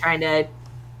know. They were just trying to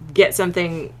get some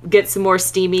more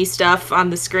steamy stuff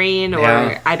on the screen, or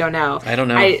I don't know.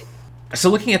 So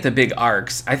looking at the big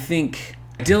arcs, I think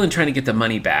Dylan trying to get the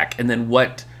money back, and then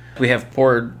what We have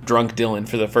poor drunk Dylan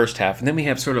for the first half, and then we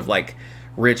have sort of like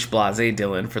rich blasé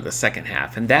Dylan for the second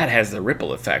half, and that has the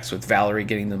ripple effects with Valerie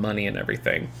getting the money and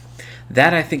everything.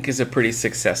 That I think is a pretty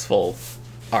successful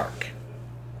arc.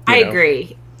 I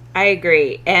agree,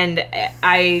 and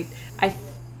I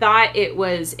thought it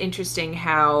was interesting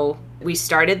how we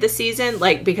started the season,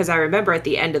 like, because I remember at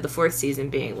the end of the fourth season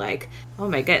being like, oh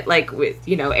my god, like, with,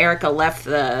 you know, Erica left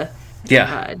the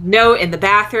note in the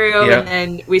bathroom, and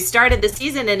then we started the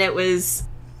season, and it was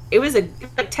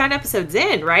like 10 episodes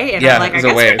in, right? And I'm like, I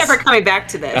guess we're never coming back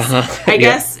to this. I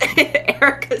guess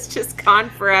Erica's just gone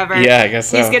forever. Yeah, I guess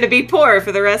so. He's going to be poor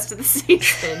for the rest of the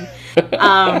season.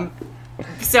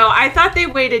 So I thought they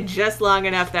waited just long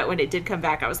enough that when it did come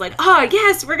back, I was like, oh,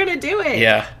 yes, we're going to do it.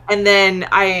 Yeah. And then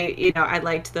I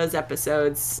liked those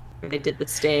episodes where they did the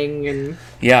sting and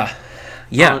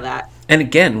all of that. And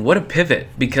again, what a pivot,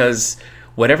 because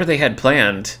whatever they had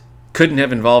planned couldn't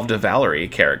have involved a Valerie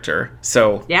character.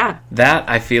 So that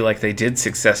I feel like they did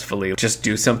successfully just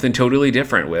do something totally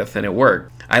different with, and it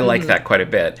worked. I like that quite a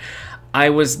bit. I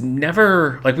was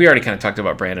never, like, we already kind of talked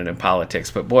about Brandon and politics,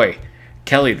 but boy,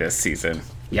 Kelly this season,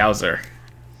 yowzer.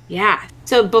 Yeah.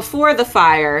 So before the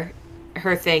fire,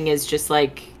 her thing is just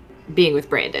like being with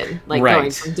Brandon, like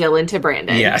going from Dylan to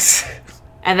Brandon. Yes.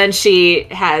 And then she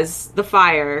has the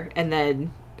fire, and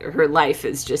then her life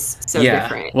is just so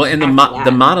different. Well, and the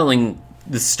modeling,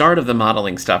 the start of the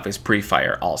modeling stuff is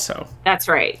pre-fire also. That's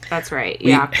right.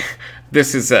 Yeah.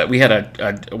 This is we had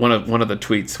a one of the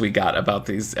tweets we got about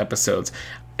these episodes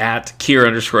at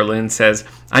Kier_Lynn says,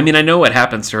 I mean, I know what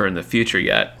happens to her in the future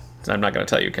yet. So I'm not going to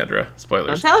tell you, Kendra.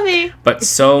 Spoilers. Don't tell me. But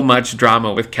so much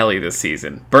drama with Kelly this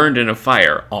season. Burned in a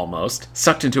fire, almost.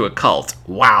 Sucked into a cult.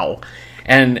 Wow.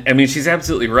 And, I mean, she's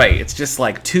absolutely right. It's just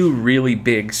like two really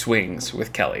big swings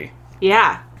with Kelly.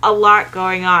 Yeah. A lot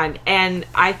going on. And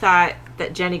I thought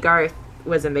that Jenny Garth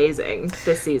was amazing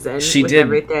this season.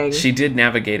 Everything. She did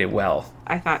navigate it well.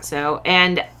 I thought so.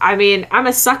 And, I mean, I'm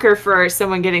a sucker for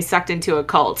someone getting sucked into a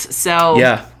cult. So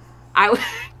yeah.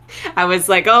 I was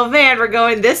like, oh man, we're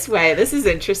going this way. This is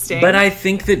interesting. But I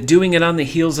think that doing it on the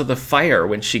heels of the fire,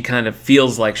 when she kind of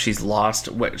feels like she's lost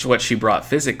what she brought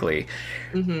physically,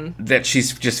 that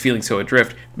she's just feeling so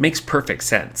adrift, makes perfect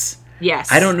sense.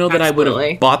 Yes. I don't know that I would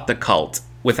have bought the cult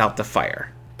without the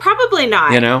fire. Probably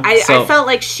not. You know? I felt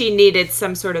like she needed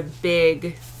some sort of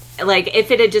big, like,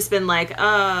 if it had just been like,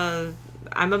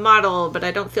 I'm a model, but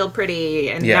I don't feel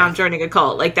pretty, and now I'm joining a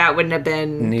cult. Like, that wouldn't have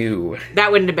been... No. That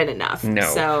wouldn't have been enough. No.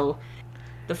 So,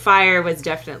 the fire was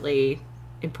definitely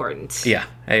important. Yeah,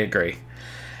 I agree.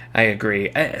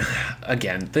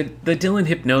 Again, the Dylan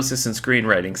hypnosis and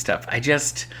screenwriting stuff, I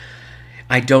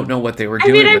don't know what they were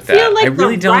doing with that. Like I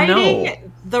really don't know.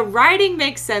 The writing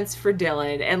makes sense for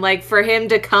Dylan, and, like, for him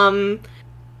to come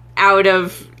out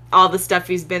of all the stuff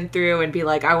he's been through and be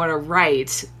like, I want to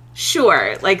write...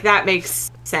 Sure, like, that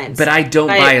makes sense. But I don't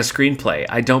buy a screenplay.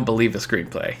 I don't believe a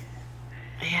screenplay.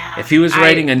 Yeah. If he was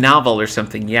writing a novel or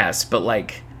something, yes. But,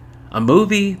 like, a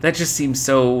movie? That just seems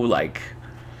so, like,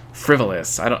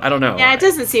 frivolous. I don't know. Yeah, it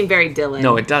doesn't seem very Dylan.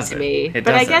 No, it doesn't. To me. It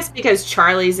but doesn't. I guess because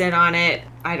Charlie's in on it,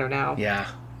 I don't know. Yeah.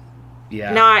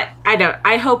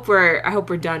 I hope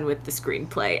we're done with the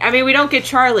screenplay. I mean, we don't get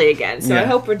Charlie again, so I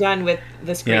hope we're done with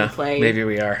the screenplay. Yeah, maybe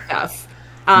we are. Stuff.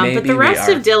 But the rest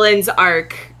of Dylan's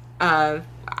arc,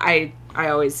 I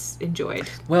always enjoyed.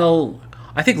 Well,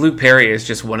 I think Luke Perry is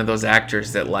just one of those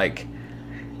actors that, like,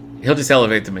 he'll just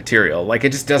elevate the material. Like,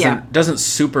 it just doesn't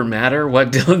super matter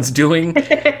what Dylan's doing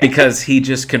because he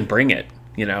just can bring it,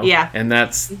 you know? Yeah. And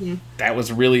that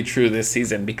was really true this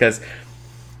season, because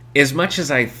as much as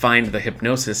I find the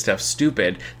hypnosis stuff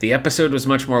stupid, the episode was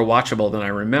much more watchable than I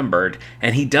remembered,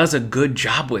 and he does a good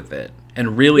job with it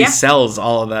and really sells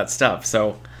all of that stuff.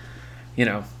 So, you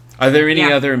know, are there any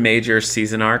other major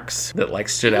season arcs that, like,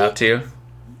 stood out to you?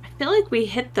 I feel like we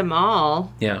hit them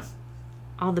all. Yeah.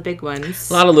 All the big ones.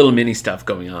 A lot of little mini stuff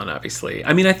going on, obviously.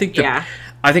 I mean, I think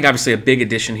obviously a big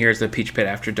addition here is the Peach Pit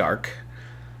After Dark.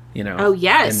 You know. Oh,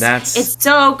 yes. And it's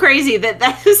so crazy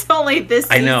that is only this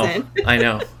season. I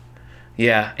know.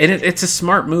 Yeah. And it's a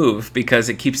smart move because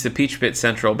it keeps the Peach Pit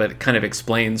central, but it kind of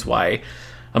explains why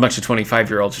a bunch of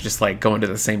 25-year-olds are just, like, going to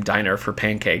the same diner for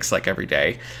pancakes, like, every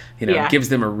day. You know, it gives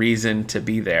them a reason to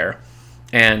be there.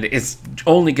 And it's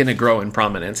only going to grow in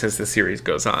prominence as the series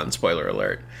goes on, spoiler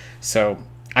alert. So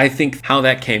I think how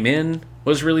that came in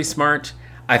was really smart.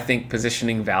 I think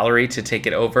positioning Valerie to take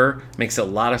it over makes a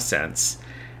lot of sense.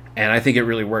 And I think it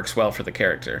really works well for the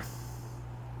character.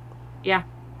 Yeah,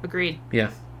 agreed.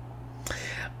 Yeah.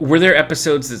 Were there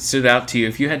episodes that stood out to you?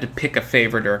 If you had to pick a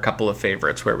favorite or a couple of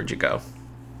favorites, where would you go?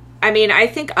 I mean, I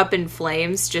think Up in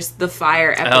Flames, just the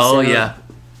fire episode. Oh, yeah.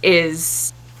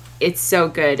 it's so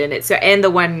good, and and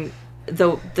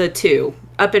the two,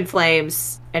 Up in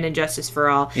Flames and Injustice for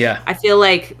All. Yeah. I feel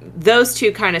like those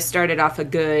two kind of started off a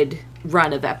good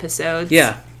run of episodes.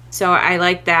 Yeah. So I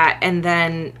like that. And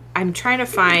then I'm trying to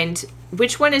find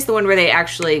which one is the one where they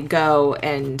actually go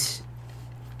and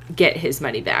get his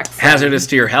money back. Hazardous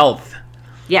to your health.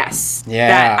 Yes.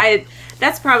 Yeah.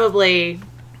 That's probably,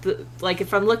 like,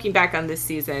 if I'm looking back on this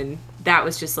season, that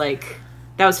was just like,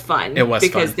 that was fun. It was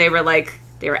because fun. they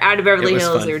were out of Beverly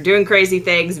Hills. Fun. They were doing crazy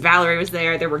things. Valerie was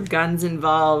there. There were guns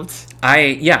involved.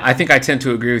 I think I tend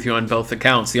to agree with you on both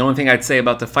accounts. The only thing I'd say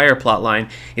about the fire plot line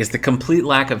is the complete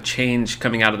lack of change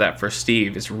coming out of that for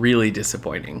Steve is really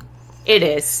disappointing. It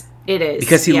is.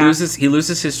 Because he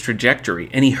loses his trajectory,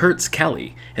 and he hurts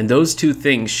Kelly, and those two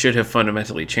things should have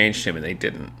fundamentally changed him, and they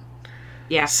didn't.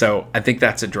 Yeah. So I think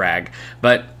that's a drag.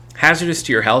 But Hazardous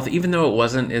to Your Health, even though it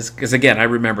wasn't because again, I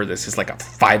remember this as like a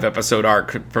 5-episode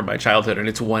arc from my childhood, and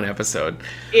it's one episode.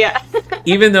 Yeah.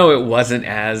 Even though it wasn't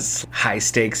as high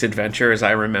stakes adventure as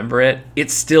I remember it,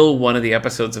 it's still one of the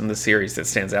episodes in the series that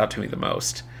stands out to me the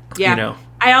most. Yeah. You know?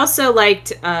 I also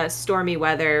liked Stormy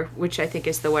Weather, which I think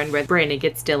is the one where Brandon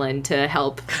gets Dylan to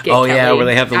help get Kelly where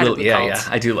they have the out little of the yeah,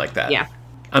 cult. I do like that. Yeah.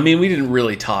 I mean, we didn't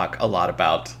really talk a lot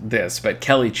about this, but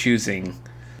Kelly choosing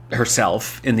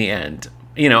herself in the end,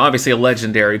 you know, obviously a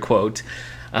legendary quote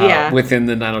within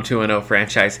the 90210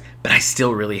 franchise, but I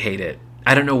still really hate it.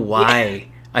 I don't know why. Yeah.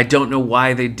 I don't know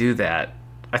why they do that.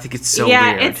 I think it's so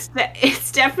weird. Yeah,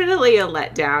 it's definitely a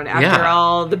letdown after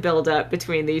all the build-up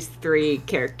between these three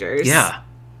characters. Yeah.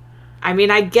 I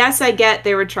mean, I guess I get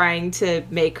they were trying to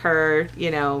make her, you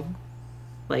know,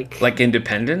 like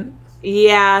independent?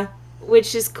 Yeah,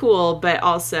 which is cool, but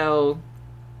also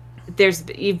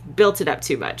you've built it up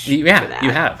too much. Yeah, for that.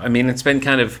 You have. I mean, it's been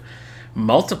kind of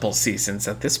multiple seasons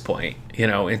at this point, you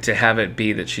know, and to have it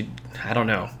be that I don't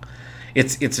know.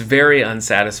 It's very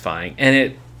unsatisfying,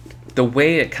 and the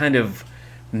way it kind of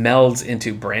melds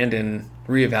into Brandon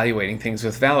reevaluating things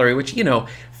with Valerie, which, you know,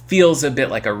 feels a bit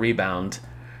like a rebound,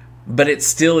 but it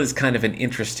still is kind of an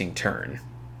interesting turn.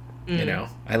 You know,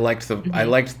 I liked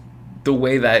the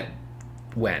way that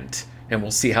went, and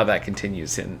we'll see how that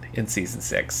continues in season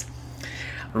 6.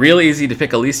 Real easy to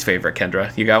pick a least favorite,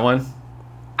 Kendra. You got one?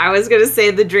 I was going to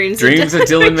say the Dreams of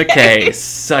Dylan McKay.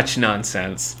 Such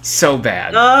nonsense. So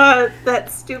bad.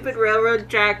 That stupid railroad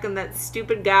track and that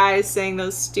stupid guy saying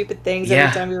those stupid things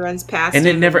every time he runs past and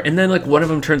him. And then, like, one of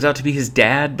them turns out to be his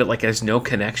dad, but, like, has no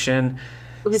connection.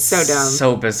 It was so dumb.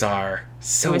 So bizarre.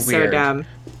 So weird. So dumb.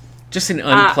 Just an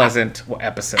unpleasant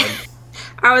episode.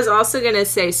 I was also going to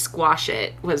say Squash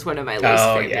It was one of my least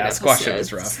favorite episodes. Squash It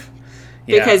was rough.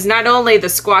 Yeah. Because not only the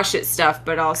Squash It stuff,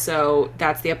 but also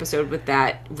that's the episode with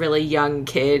that really young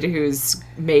kid who's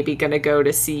maybe going to go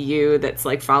to CU that's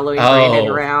like following Brandon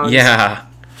around. Yeah.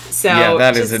 So yeah,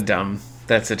 that's a dumb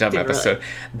episode. Really,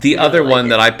 the other one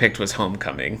that I picked was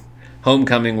Homecoming.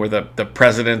 Homecoming, where the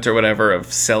president or whatever of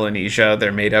Selenesia,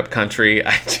 their made-up country.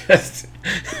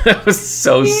 That was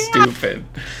so stupid.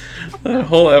 The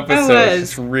whole episode was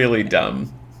just really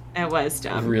dumb. It was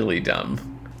dumb. Really dumb.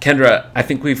 Kendra, I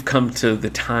think we've come to the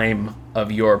time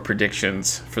of your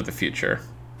predictions for the future.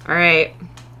 All right.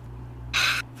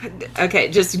 Okay,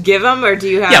 just give them, or do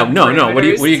you have? Yeah, no. What do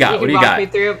you got? What do you got? Me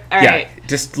through? All right.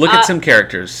 Just look at some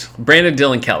characters. Brandon,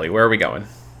 Dylan, Kelly. Where are we going?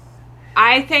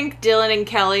 I think Dylan and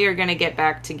Kelly are going to get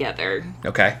back together.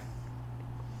 Okay.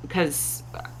 Because,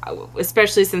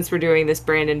 especially since we're doing this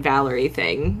Brandon Valerie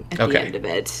thing at the end of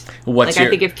it.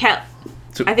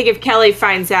 I think if Kelly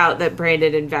finds out that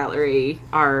Brandon and Valerie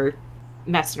are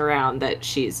messing around, that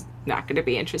she's not going to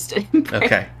be interested in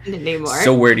Brandon anymore.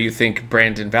 So where do you think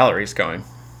Brandon Valerie's going?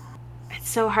 It's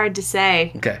so hard to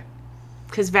say. Okay.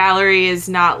 Because Valerie is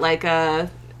not like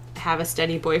have a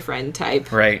steady boyfriend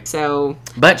type. Right. So.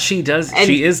 But she does.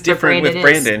 She is different with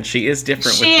Brandon. She is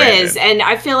different with Brandon. She is, and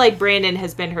I feel like Brandon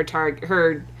has been her target.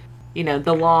 Her,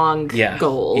 the long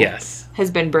goal. Yes.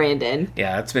 Has been Brandon.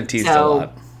 Yeah, it's been teased a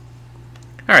lot.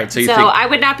 All right, so I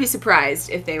would not be surprised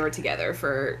if they were together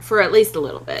for at least a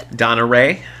little bit. Donna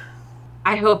Ray?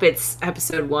 I hope it's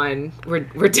episode 1. We're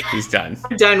done. He's done.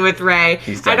 We're done with Ray.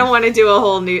 He's done. I don't want to do a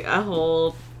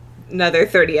whole another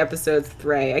 30 episodes with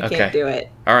Ray. I can't do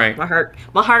it. All right.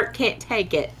 My heart can't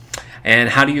take it. And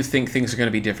how do you think things are going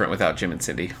to be different without Jim and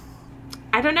Cindy?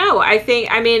 I don't know. If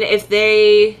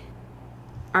they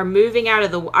are moving out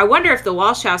of I wonder if the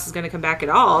Walsh house is going to come back at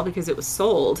all because it was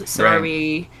sold. So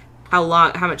right.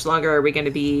 How much longer are we going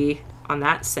to be on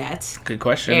that set? Good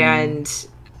question. And,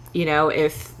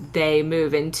 if they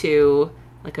move into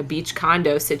like a beach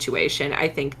condo situation, I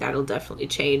think that'll definitely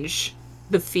change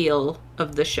the feel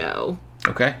of the show.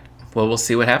 Okay. Well, we'll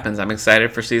see what happens. I'm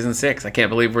excited for season 6. I can't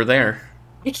believe we're there.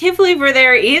 I can't believe we're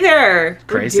there either.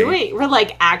 Crazy. We're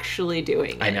like actually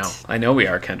doing it. I know we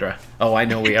are, Kendra. Oh, I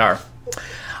know we are.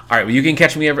 All right, well, you can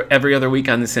catch me every other week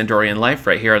on The Sandorian Life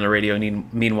right here on the Radio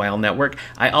Meanwhile Network.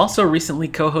 I also recently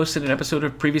co-hosted an episode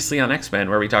of Previously on X-Men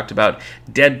where we talked about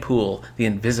Deadpool, The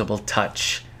Invisible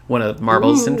Touch, one of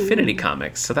Marvel's Infinity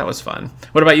comics. So that was fun.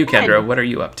 What about you, Kendra? What are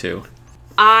you up to?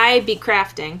 I be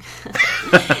crafting.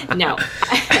 No.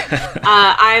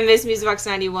 I'm Ms.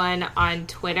 Musicbox91 on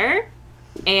Twitter.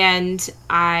 And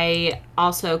I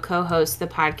also co-host the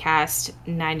podcast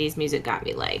 90s Music Got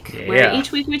Me Like, where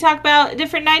each week we talk about a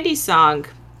different 90s song.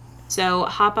 So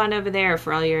hop on over there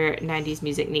for all your 90s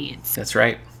music needs. That's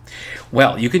right.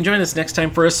 Well, you can join us next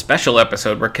time for a special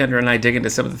episode where Kendra and I dig into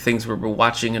some of the things we were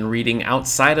watching and reading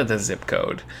outside of the zip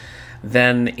code.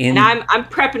 And I'm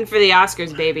prepping for the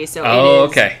Oscars, baby, so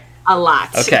okay. A lot.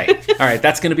 Okay. All right.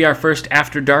 That's going to be our first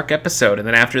After Dark episode. And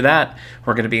then after that,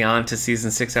 we're going to be on to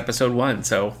Season 6, Episode 1.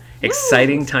 So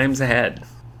exciting times ahead.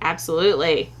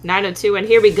 Absolutely. 902, and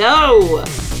here we go.